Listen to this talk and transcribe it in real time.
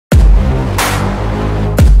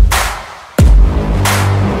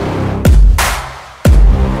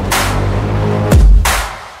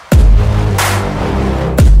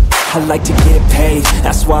like to get paid,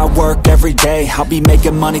 that's why I work every day. I'll be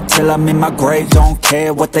making money till I'm in my grave. Don't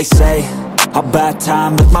care what they say, I'll buy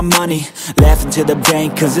time with my money. Laughing to the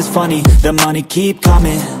bank cause it's funny. The money keep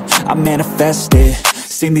coming, I manifest it.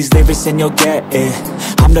 Sing these lyrics and you'll get it.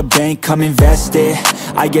 I'm the bank, come invest it.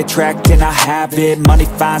 I get tracked and I have it. Money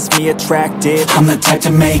finds me attractive. I'm the type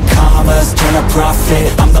to make commas, turn a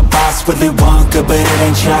profit. I'm the boss, Willy Wonka, but it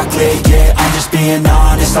ain't chocolate. Yeah, I'm just being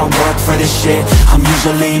honest, I work for this shit. I'm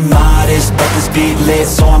usually modest, but this beat lit,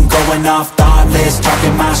 so I'm going off thoughtless,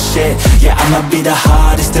 talking my shit. Yeah, I'ma be the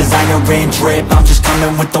hottest designer in drip. I'm just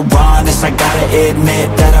coming with the rawness. I gotta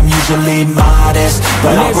admit that I'm usually modest,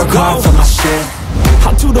 but I work hard for my shit.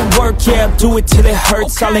 I'll do the work, yeah, I'll do it till it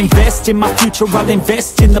hurts. I'll invest in my future, I'll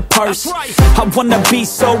invest in the purse. I wanna be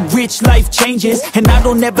so rich, life changes, and I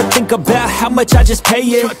don't ever think about how much I just pay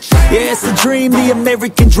it. Yeah, it's the dream, the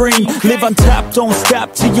American dream. Live on top, don't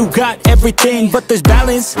stop till you got everything. But there's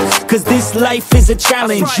balance, cause this life is a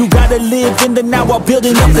challenge. You gotta live in the now while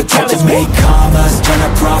building up the talent. I'm the type to make commas, turn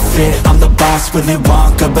a profit. I'm the boss, Willy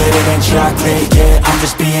Wonka, but it ain't chocolate. Yeah, I'm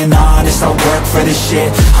just being honest, I work for this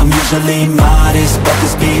shit. I'm usually modest, but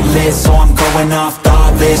this beat lit, so I'm going off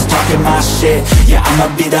thoughtless, talking my shit. Yeah, I'ma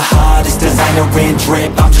be the hottest designer in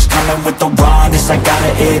drip. I'm just coming with the rawness. I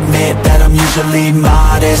gotta admit that I'm usually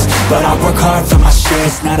modest, but I work hard for my shit.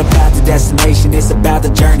 It's not about the destination, it's about the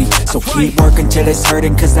journey. So keep working till it's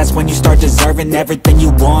hurting, cause that's when you start deserving everything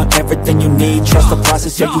you want, everything you need. Trust the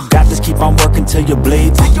process, yeah, you got this. Keep on working till you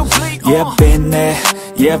bleed. Yeah, I've been there,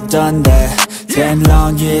 yeah, I've done that. 10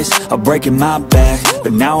 long years of breaking my back,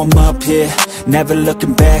 but now I'm up here, never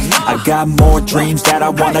looking back. I got more dreams that I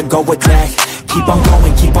wanna go attack. Keep on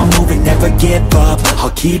going, keep on moving, never give up. I'll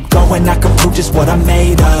keep going, I can prove just what I'm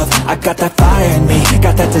made of. I got that fire in me,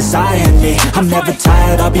 got that desire in me. I'm never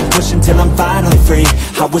tired, I'll be pushing till I'm finally free.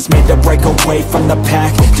 I was made to break away from the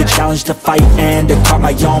pack, to challenge, to fight, and to carve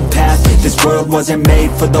my own path. This world wasn't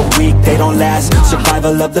made for the weak, they don't last.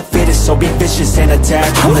 Survival of the fittest, so be vicious and attack.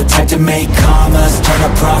 I'm the type to make commas, turn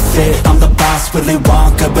a profit. I'm the boss, Willy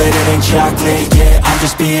Wonka, but it ain't chocolate. Yeah, I'm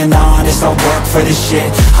just being honest, I work for this shit.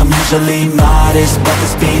 I'm usually modest, but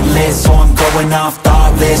this beat lit, so I'm going off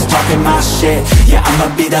thoughtless, talking my shit. Yeah,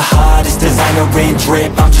 I'ma be the hottest designer in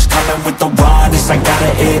drip. I'm just coming with the rawness. I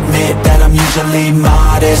gotta admit that I'm usually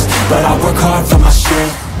modest, but I work hard for my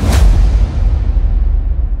shit.